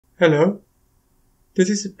Hello, this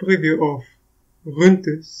is a preview of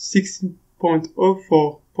Runtu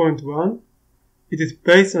 16.04.1. It is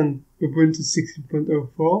based on Ubuntu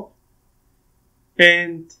 16.04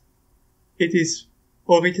 and it is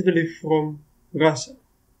originally from Russia.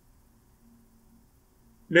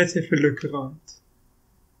 Let's have a look around.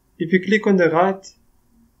 If you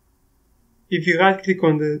right click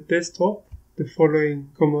on the desktop, the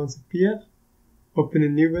following commands appear. Open a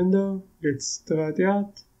new window, let's try it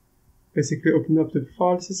out. Basically open up the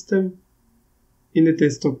file system in the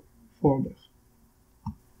desktop folder.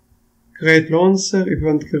 Create launcher. If you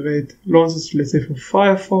want to create launchers, let's say for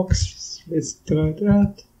Firefox, let's try it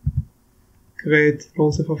out. Create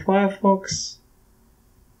launcher for Firefox.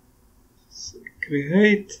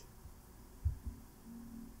 Create.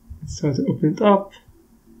 Let's try to open it up.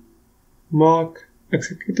 Mark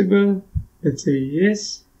executable. Let's say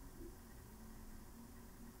yes.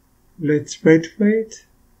 Let's wait for it.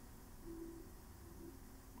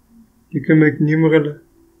 You can make numerous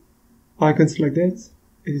icons like that.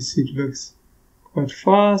 As you see, it works quite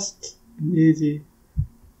fast and easy.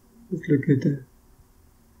 Let's look at the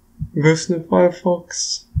version of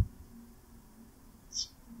Firefox. It's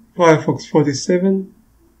Firefox 47.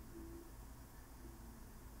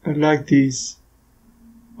 I like these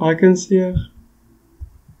icons here.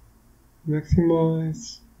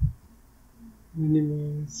 Maximize,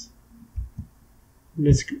 minimize.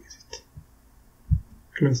 Let's close it.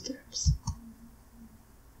 Close tabs.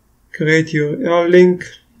 Create your URL link.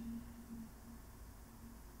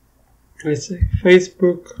 Let's say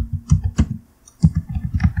Facebook.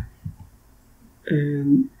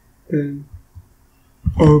 And then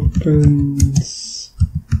opens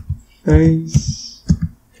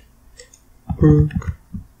Facebook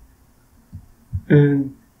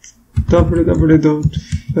and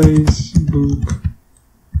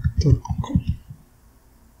www.facebook.com.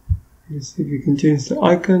 Let's see if we can change the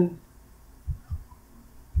icon.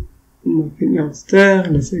 Nothing else there.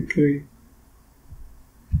 Let's say create.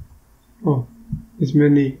 Oh, there's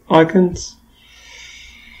many icons.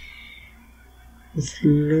 Let's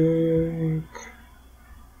look.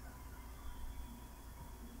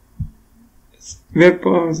 It's web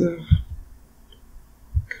browser.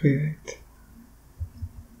 Create.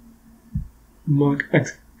 Mark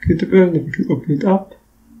executable. Then we can open it up.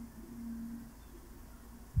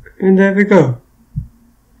 And there we go.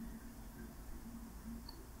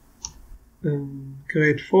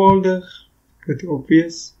 Create folder, go to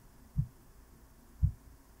OBS,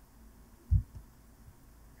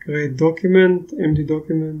 create document, empty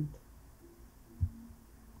document,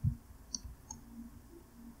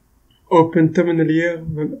 open terminal here.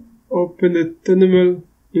 We'll open the terminal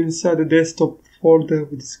inside the desktop folder,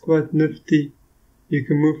 which is quite nifty. You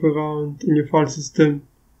can move around in your file system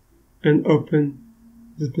and open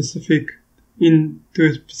the into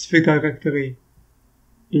a specific directory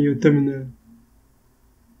in your terminal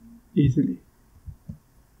easily.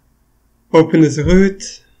 Open as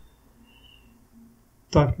root,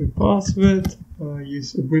 type your password. I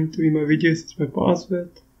use Ubuntu in my videos, it's my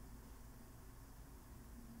password.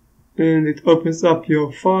 And it opens up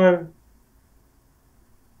your file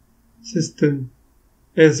system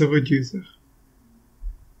as a root user.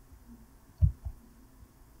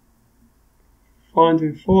 Find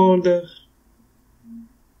in folder.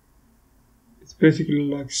 It's basically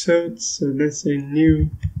like search, so let's say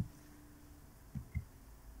new.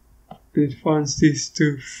 And it finds these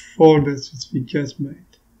two folders which we just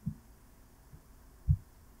made.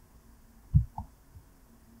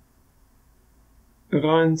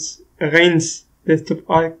 Arrange desktop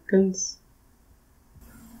icons.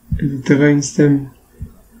 And it arranges them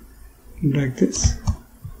like this.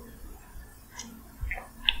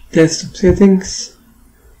 Desktop settings.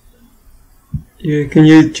 You can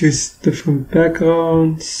choose different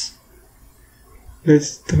backgrounds.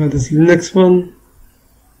 Let's try this Linux one.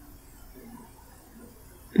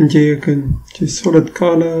 And here you can choose solid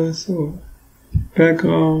colors or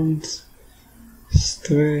backgrounds,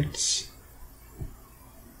 stretch.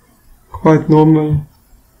 Quite normal,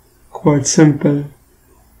 quite simple.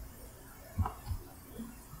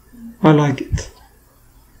 I like it.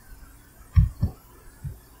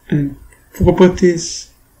 And properties,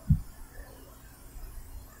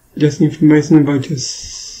 just information about your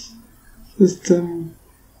system,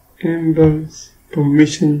 envelopes,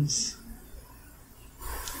 permissions.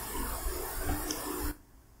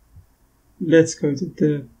 Let's go to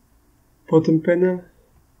the bottom panel.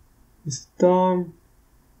 This time,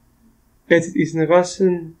 edit is in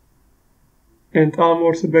Russian, and I'm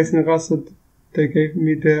also based in Russia. They gave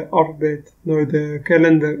me the alphabet, no, the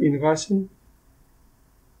calendar in Russian.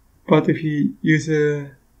 But if you use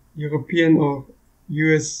a European or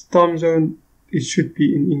US time zone, it should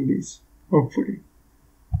be in English, hopefully.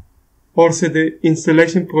 Also the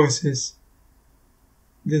installation process.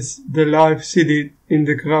 The live CD in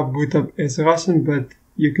the graph boot up as Russian, but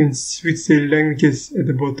you can switch the languages at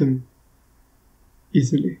the bottom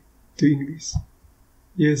easily to English.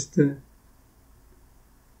 Here's the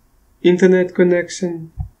internet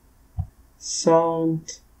connection,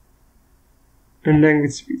 sound, and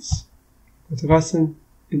language switch. Got Russian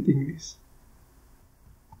and English.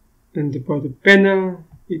 And about the panel,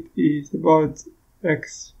 it is about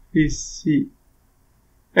XFCE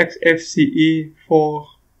 4.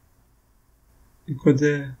 You got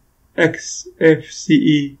the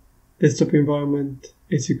XFCE desktop environment,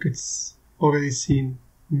 as you could already seen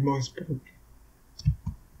in most probably.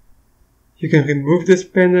 You can remove this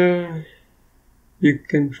panel, you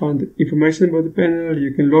can find information about the panel,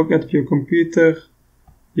 you can log out of your computer,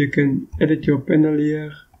 you can edit your panel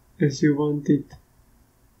here as you want it.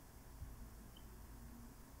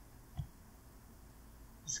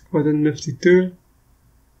 It's quite a nifty tool.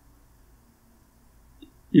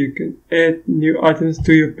 You can add new items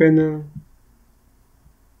to your panel,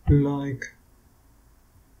 like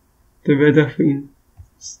the weather, for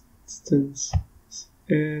instance.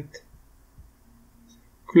 Add,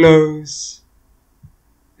 close,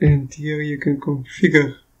 and here you can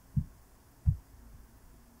configure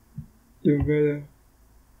the weather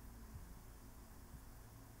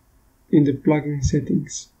in the plugin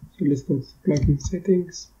settings. So let's go to the plugin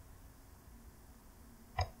settings,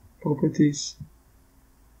 properties.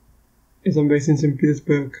 As I'm based in St.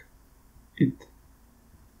 Petersburg, it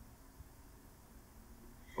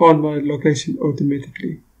found my location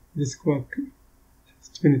automatically. It's quite good. It's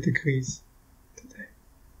 20 degrees today.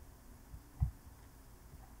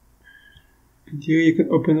 And here you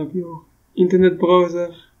can open up your internet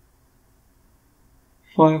browser.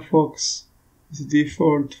 Firefox is the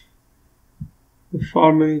default. The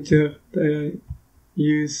file manager that I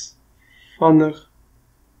use, Funner.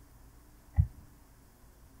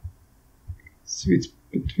 Switch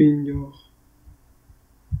between your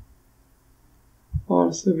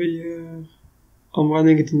files over here. I'm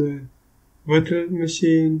running it in a virtual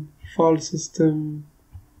machine, file system.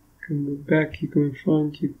 You can go back, you can go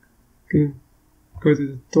front, you can go to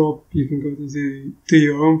the top, you can go to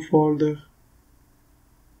your home folder.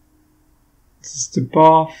 This is the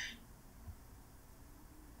path.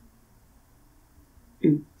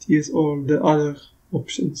 And here's all the other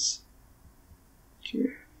options.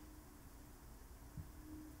 Here.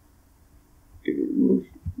 Move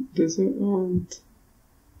this around.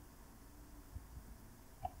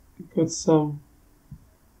 Got some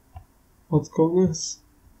hot corners.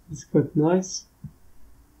 It's quite nice.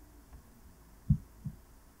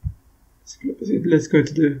 Let's close it. Let's go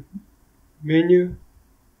to the menu.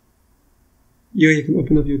 Here you can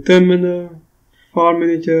open up your terminal, file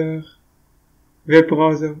manager, web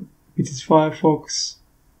browser, which is Firefox.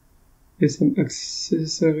 There's some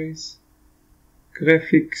accessories.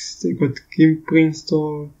 Graphics, they got GIMP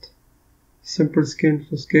pre-installed, Simple Scan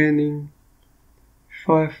for scanning,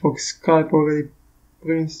 Firefox Skype already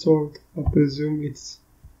pre-installed, I presume it's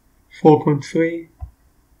 4.3,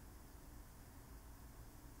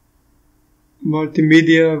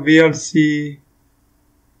 multimedia, VLC,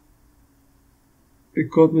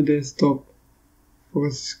 record my desktop for a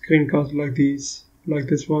screencast like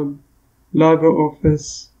this one,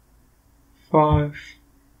 LibreOffice 5,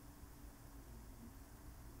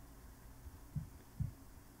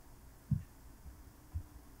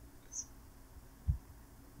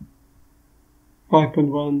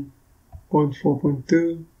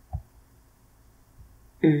 5.1.4.2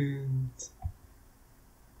 and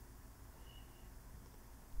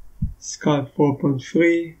Skype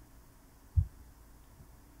 4.3.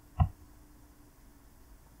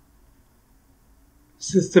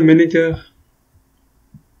 System Manager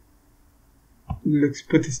looks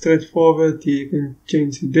pretty straightforward. You can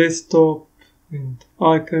change the desktop and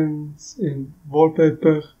icons and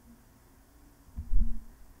wallpaper.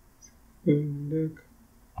 Look,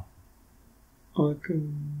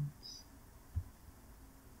 icons,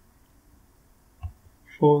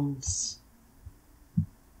 fonts,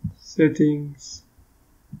 settings.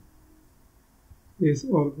 Yes,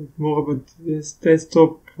 more about this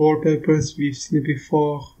desktop wallpapers. We've seen it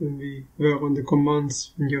before when we were on the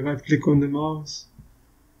commands when you right click on the mouse.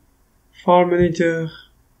 File manager.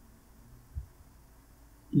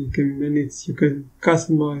 You can manage, you can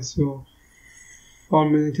customize your file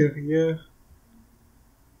manager here.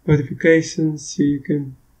 Notifications, so you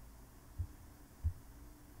can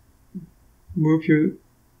move your,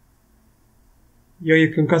 here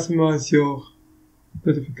you can customize your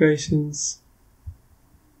notifications,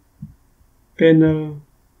 panel.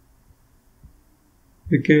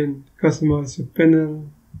 You can customize your panel,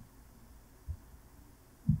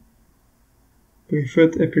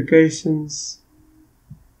 preferred applications.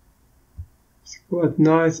 It's quite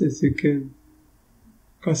nice as you can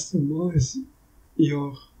customize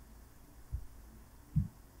your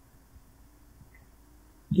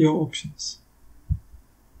options.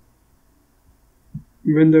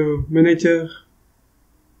 Window Manager,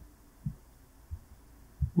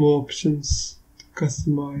 more options to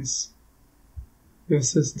customize your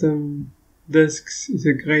system. Disks is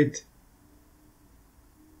a great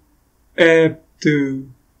app to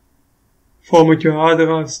format your hard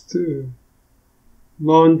drives, to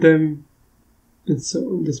mount them, and so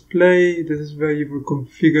on display. This is where you will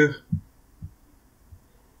configure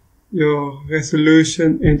your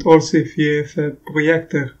resolution, and also if you have a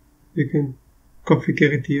projector, you can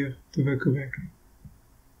configure it here to work correctly.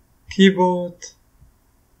 Keyboard,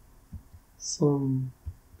 some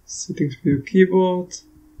settings for your keyboard,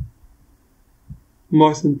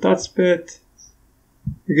 mouse and touchpad,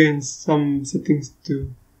 again some settings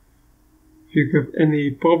to, if you have any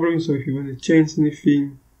problems or if you want to change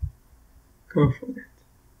anything, go for that.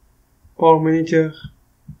 Power Manager,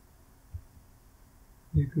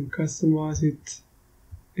 you can customize it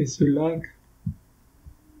as you like.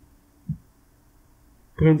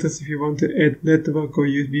 Printers, if you want to add network or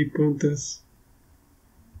USB printers,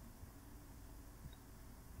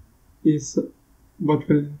 is what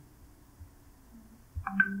will,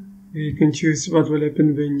 you can choose what will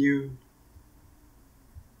happen when you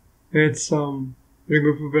add some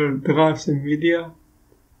removable drives and media.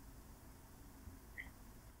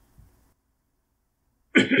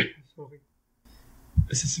 Sorry.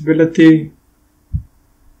 Accessibility,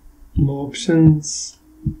 more options.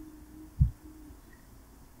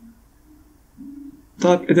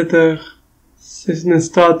 Type editor, session and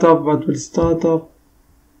startup, what will start up,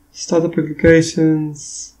 startup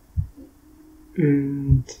applications,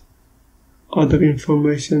 and other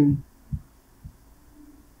information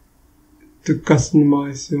to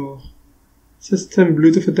customize your system.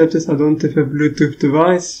 Bluetooth adapters, I don't have a Bluetooth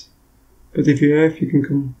device, but if you have, you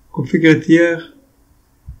can configure it here.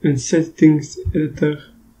 And settings editor,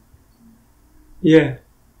 yeah,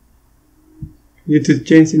 if you need to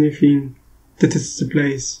change anything, that is the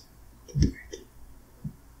place to do it.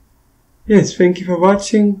 Yes, thank you for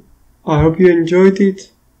watching. I hope you enjoyed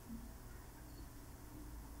it.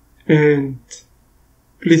 And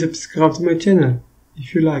please subscribe to my channel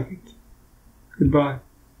if you like it. Goodbye.